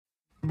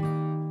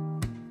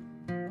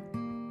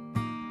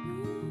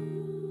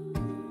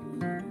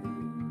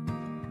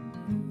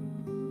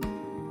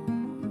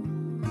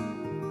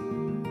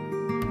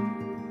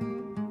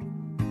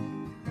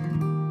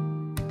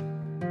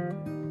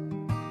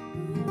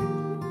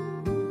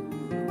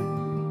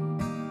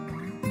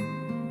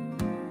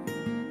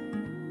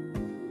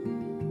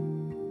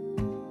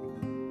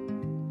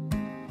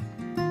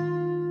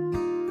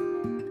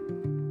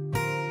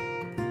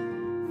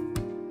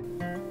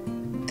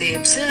The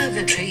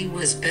observatory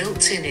was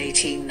built in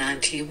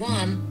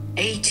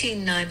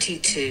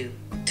 1891-1892,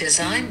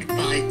 designed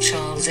by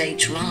Charles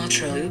H.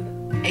 Latrobe,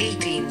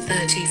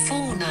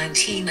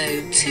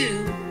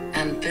 1834-1902,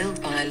 and built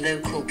by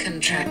local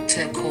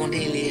contractor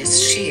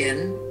Cornelius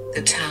Sheehan.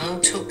 The tower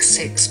took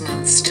 6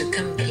 months to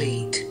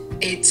complete.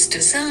 Its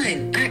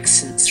design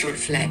accents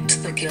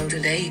reflect the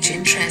Gilded Age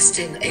interest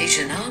in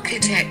Asian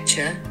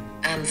architecture,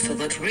 and for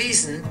that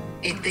reason,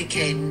 it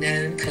became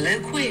known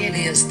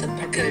colloquially as the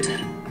pagoda.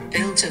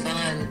 Built of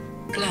iron,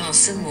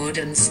 glass and wood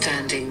and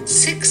standing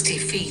 60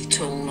 feet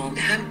tall on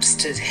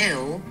Hampstead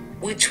Hill,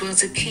 which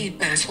was a key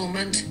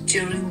battlement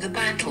during the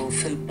Battle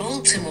for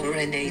Baltimore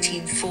in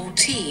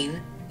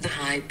 1814, the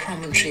high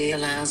promontory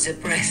allows a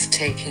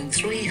breathtaking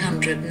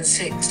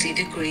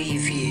 360-degree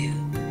view.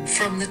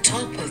 From the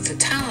top of the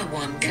tower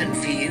one can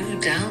view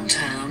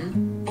downtown,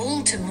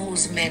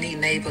 Baltimore's many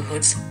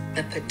neighborhoods,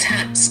 the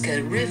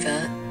Patapsco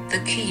River, the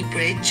Key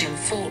Bridge and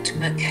Fort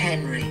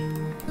McHenry.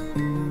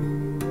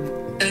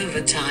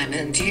 Over time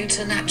and due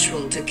to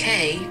natural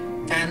decay,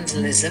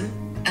 vandalism,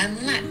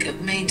 and lack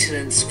of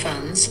maintenance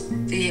funds,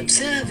 the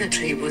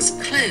observatory was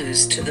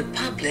closed to the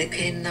public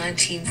in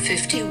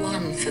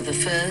 1951 for the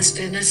first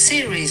in a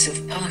series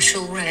of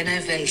partial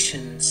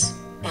renovations.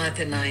 By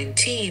the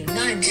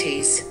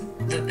 1990s,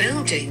 the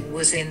building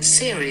was in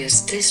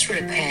serious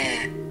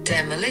disrepair.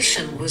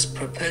 Demolition was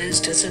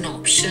proposed as an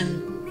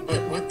option,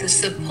 but with the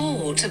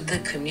support of the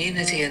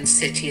community and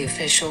city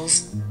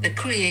officials, the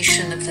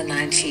creation of the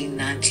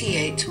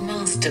 1998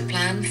 Master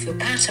Plan for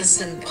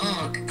Patterson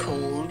Park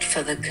called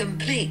for the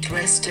complete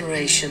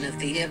restoration of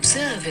the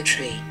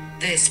observatory.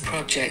 This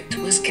project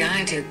was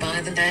guided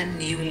by the then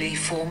newly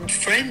formed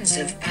Friends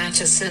of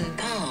Patterson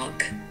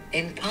Park,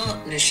 in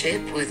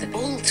partnership with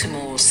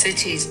Baltimore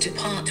City's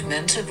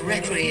Department of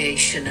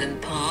Recreation and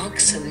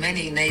Parks and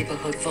many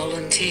neighborhood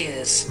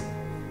volunteers.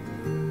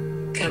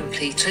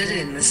 Completed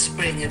in the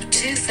spring of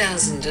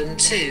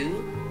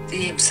 2002,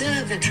 the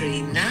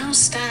observatory now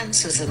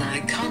stands as an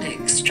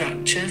iconic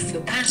structure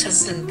for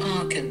Patterson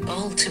Park and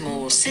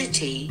Baltimore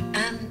City,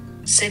 and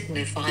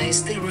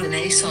signifies the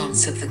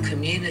renaissance of the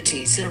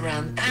communities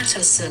around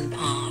Patterson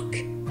Park.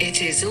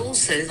 It is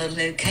also the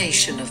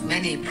location of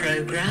many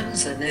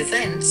programs and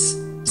events,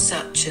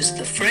 such as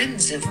the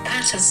Friends of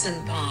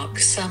Patterson Park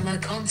Summer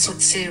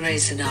Concert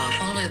Series and our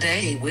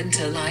holiday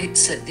Winter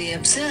Lights at the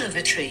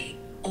Observatory,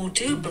 or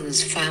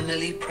Dubon's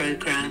family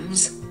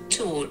programs,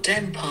 Tour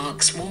Dem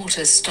Park's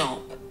Water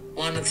Stop,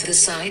 one of the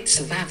sites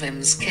of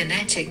Avim's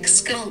kinetic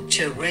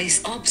sculpture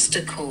race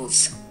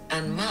obstacles,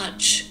 and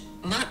much,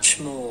 much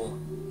more.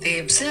 The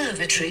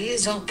observatory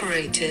is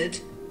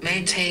operated,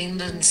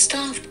 maintained and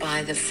staffed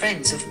by the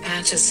Friends of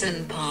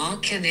Patterson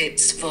Park and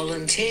its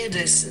volunteer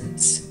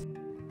docents.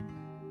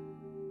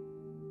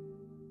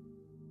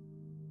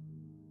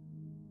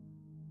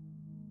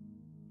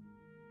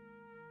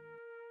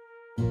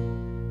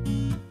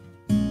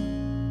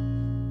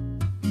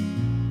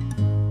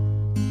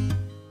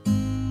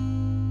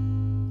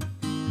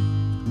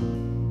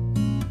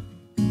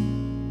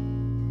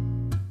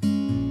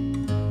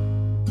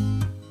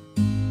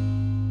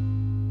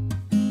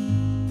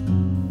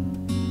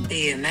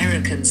 The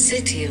American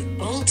city of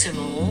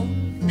Baltimore,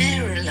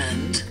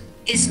 Maryland,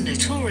 is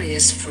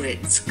notorious for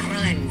its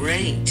crime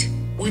rate,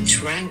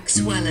 which ranks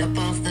well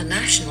above the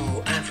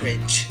national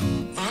average.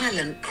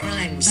 Violent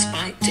crime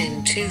spiked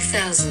in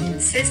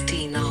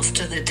 2015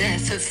 after the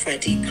death of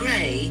Freddie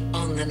Gray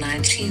on the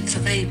 19th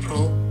of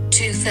April,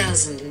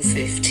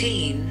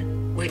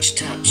 2015, which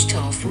touched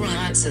off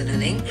riots and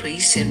an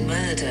increase in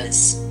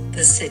murders.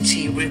 The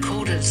city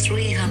recorded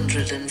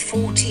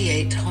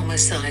 348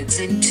 homicides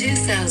in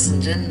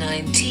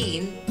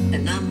 2019, a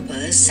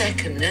number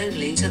second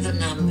only to the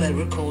number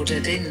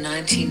recorded in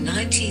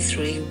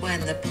 1993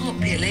 when the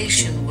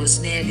population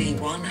was nearly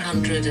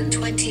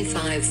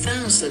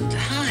 125,000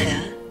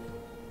 higher.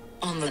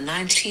 On the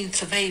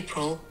 19th of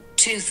April,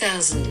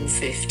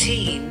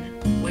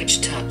 2015, which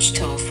touched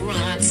off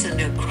riots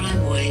and a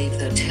crime wave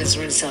that has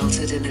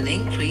resulted in an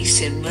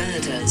increase in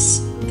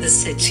murders, the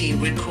city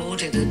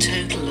recorded a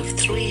total of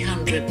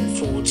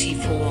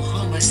 344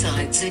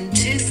 homicides in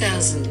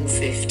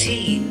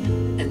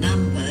 2015, a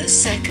number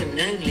second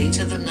only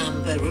to the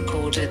number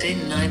recorded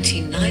in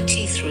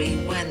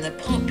 1993 when the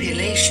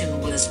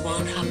population was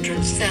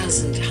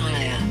 100,000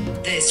 higher.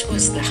 This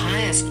was the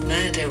highest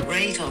murder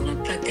rate on a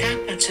per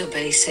capita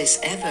basis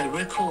ever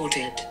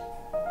recorded.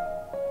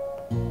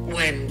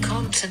 When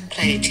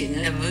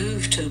contemplating a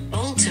move to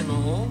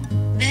Baltimore,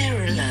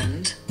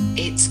 Maryland,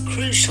 it's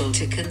crucial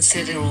to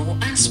consider all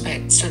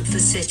aspects of the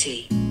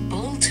city.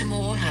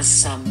 Baltimore has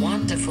some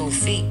wonderful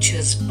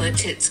features,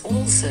 but it's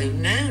also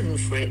known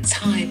for its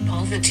high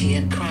poverty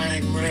and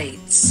crime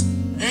rates.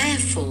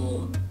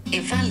 Therefore,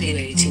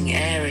 evaluating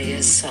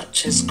areas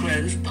such as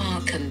Grove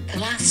Park and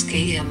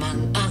Pulaski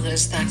among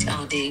others that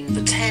are deemed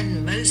the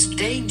 10 most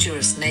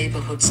dangerous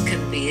neighborhoods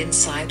can be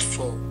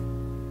insightful.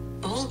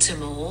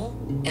 Baltimore,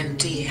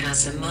 MD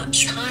has a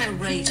much higher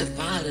rate of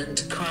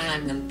violent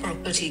crime and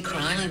property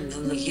crime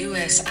than the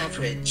U.S.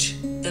 average.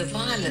 The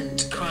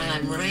violent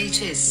crime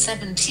rate is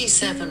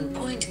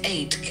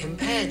 77.8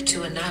 compared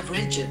to an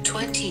average of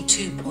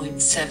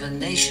 22.7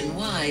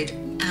 nationwide,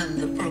 and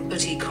the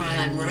property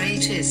crime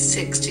rate is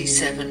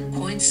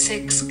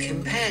 67.6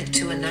 compared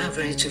to an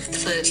average of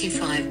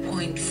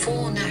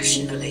 35.4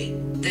 nationally.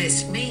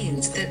 This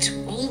means that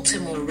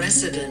Baltimore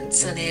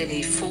residents are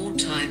nearly 4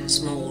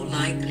 times more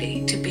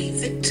likely to be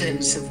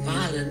victims of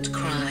violent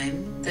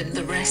crime than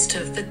the rest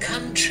of the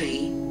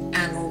country,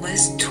 and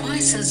almost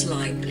twice as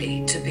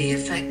likely to be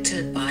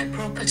affected by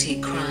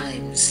property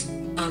crimes.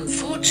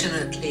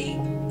 Unfortunately,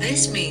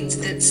 this means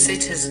that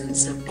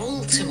citizens of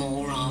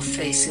Baltimore are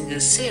facing a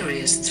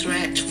serious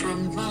threat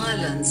from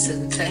violence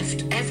and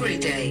theft every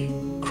day.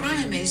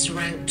 Crime is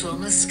ranked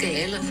on a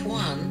scale of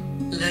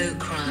 1, low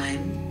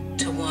crime,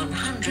 to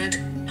 100,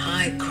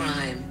 high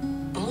crime.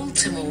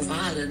 Baltimore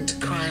violent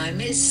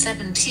crime is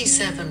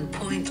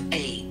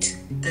 77.8.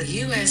 The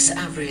U.S.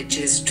 average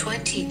is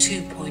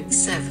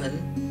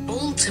 22.7.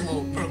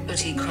 Baltimore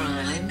property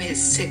crime is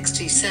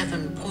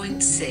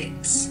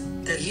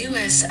 67.6. The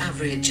U.S.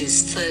 average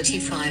is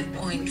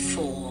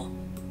 35.4.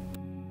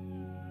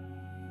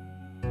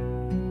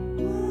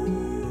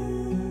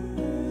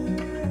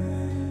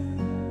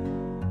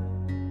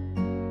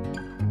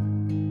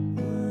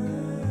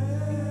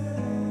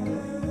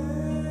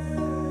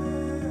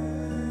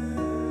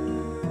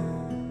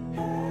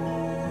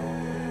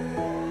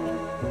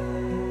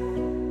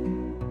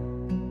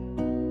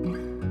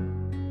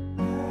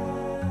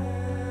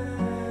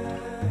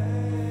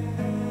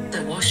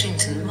 The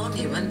Washington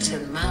Monument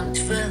and Mount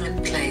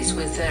Vernon Place,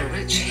 with their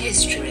rich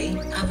history,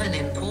 have an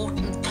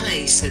important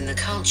place in the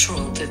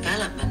cultural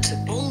development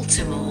of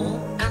Baltimore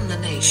and the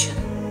nation.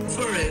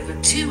 For over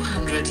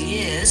 200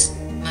 years,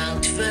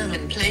 Mount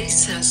Vernon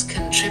Place has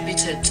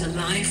contributed to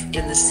life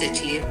in the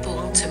city of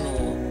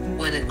Baltimore.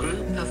 When a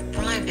group of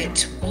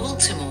private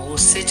Baltimore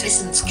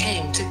citizens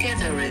came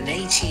together in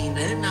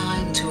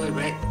 1809 to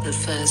erect the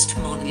first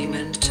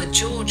monument to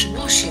George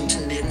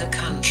Washington in the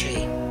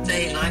country,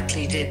 they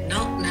likely did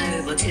not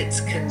know that its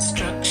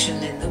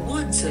construction in the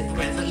woods of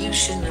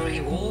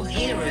Revolutionary War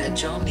hero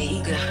John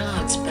Eager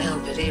Howard's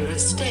Belvedere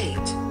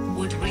estate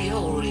would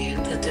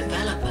reorient the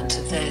development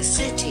of their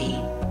city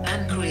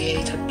and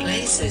create a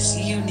place as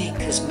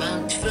unique as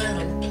Mount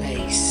Vernon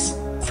Place.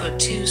 For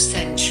 2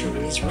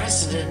 centuries,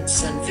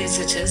 residents and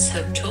visitors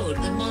have toured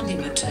the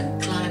monument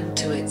and climbed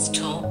to its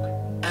top,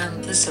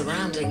 and the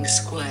surrounding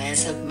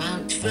squares of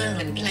Mount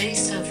Vernon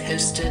Place have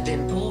hosted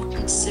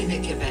important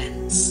civic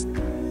events.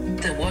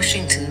 The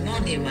Washington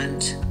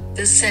Monument,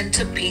 the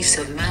centerpiece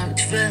of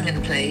Mount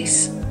Vernon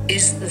Place,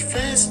 is the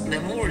first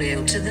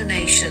memorial to the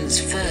nation's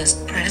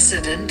first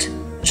president,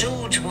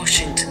 George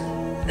Washington.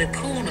 The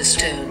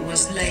cornerstone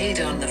was laid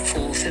on the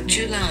 4th of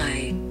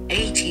July,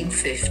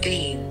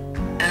 1815.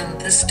 And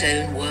the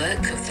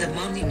stonework of the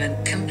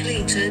monument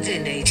completed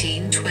in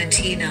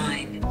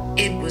 1829.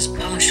 It was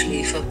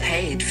partially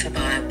paid for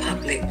by a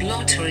public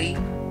lottery,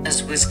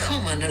 as was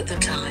common at the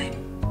time.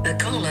 The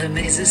column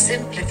is a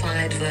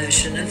simplified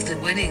version of the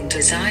winning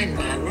design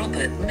by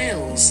Robert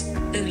Mills,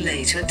 who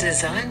later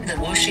designed the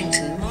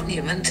Washington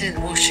Monument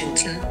in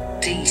Washington,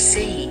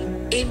 D.C.,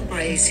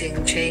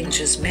 embracing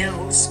changes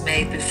Mills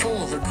made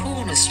before the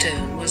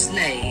cornerstone was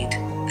laid.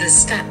 The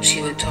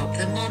statue atop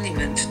the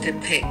monument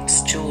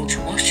depicts George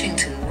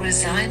Washington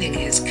resigning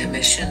his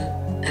commission,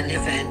 an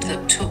event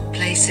that took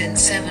place in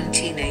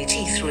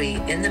 1783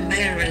 in the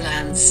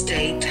Maryland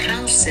State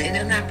House in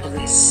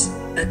Annapolis.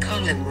 The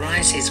column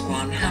rises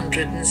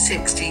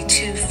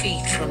 162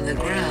 feet from the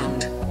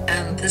ground,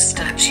 and the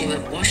statue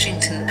of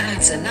Washington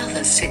adds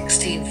another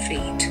 16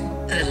 feet.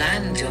 The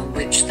land on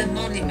which the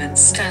monument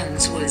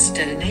stands was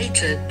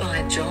donated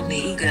by John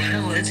Eager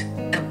Howard,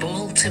 a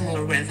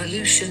Baltimore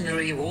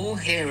Revolutionary War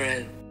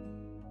hero.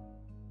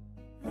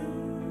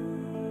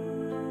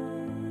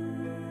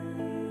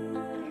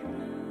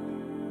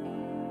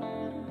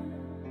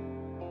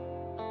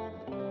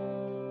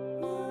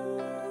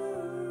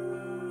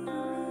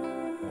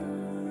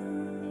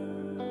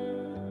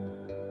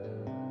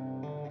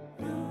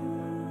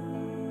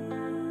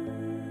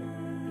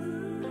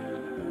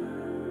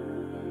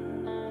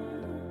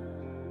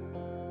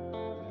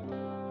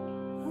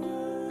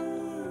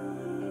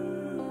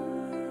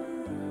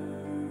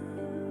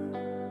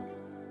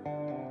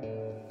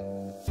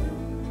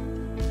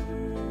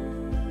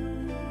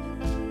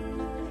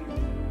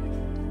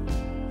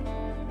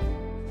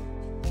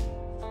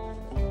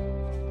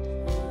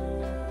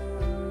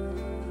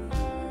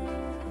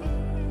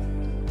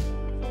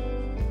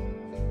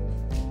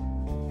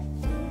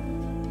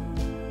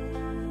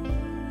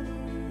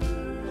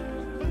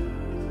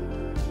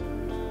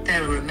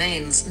 There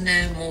remains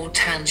no more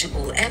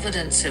tangible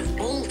evidence of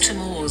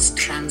Baltimore's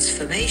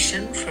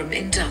transformation from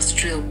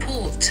industrial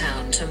port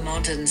town to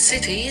modern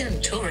city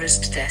and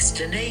tourist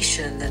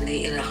destination than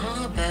the Inner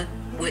Harbor,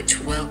 which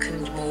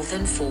welcomed more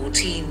than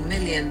 14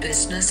 million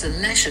business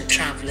and leisure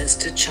travelers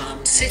to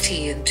Charm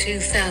City in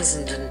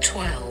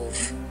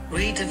 2012.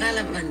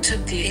 Redevelopment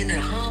of the Inner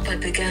Harbor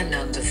began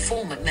under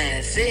former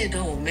Mayor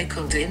Theodore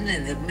Mickeldin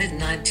in the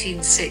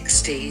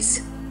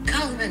mid-1960s,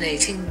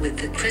 culminating with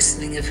the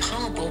christening of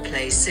Harbor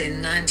Place in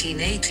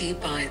 1980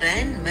 by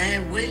then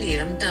Mayor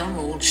William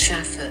Donald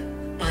Schaffer.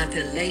 By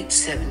the late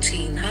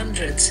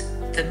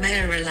 1700s, the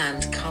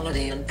Maryland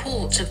colony and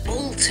port of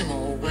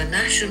Baltimore were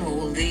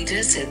national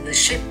leaders in the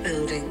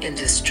shipbuilding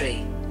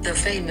industry. The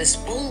famous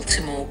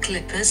Baltimore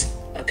Clippers,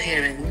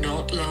 appearing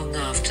not long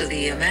after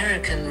the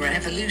American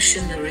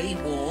Revolutionary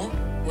War,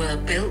 were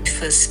built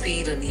for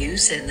speed and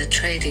use in the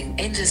trading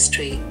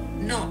industry,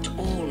 not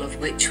all of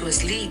which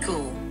was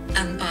legal,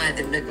 and by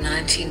the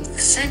mid-19th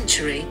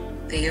century,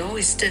 the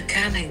oyster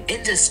canning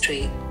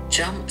industry,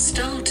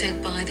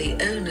 jump-started by the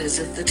owners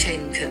of the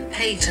tin can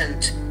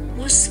patent,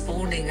 was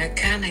spawning a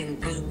canning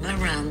boom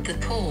around the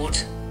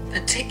port,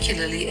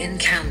 particularly in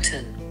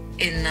Canton.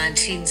 In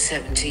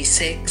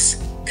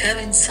 1976,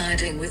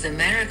 coinciding with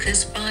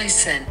America's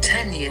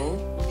bicentennial,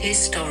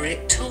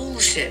 historic tall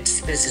ships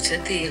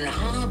visited the Inner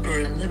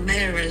Harbor and the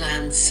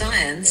Maryland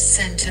Science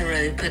Center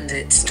opened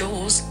its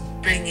doors,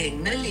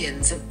 bringing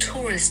millions of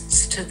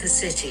tourists to the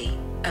city.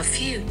 A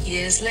few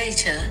years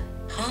later,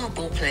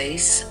 Harbor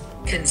Place,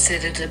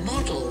 considered a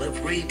model of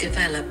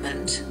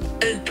redevelopment,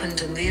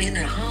 opened and the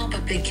Inner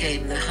Harbor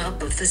became the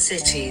hub of the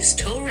city's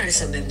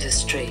tourism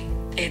industry.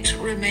 It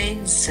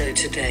remains so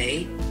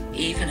today,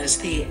 even as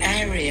the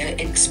area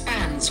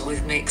expands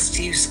with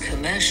mixed-use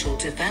commercial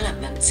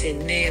developments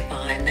in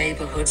nearby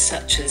neighborhoods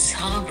such as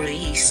Harbor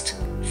East,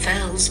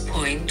 Fells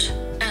Point,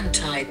 and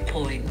Tide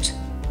Point.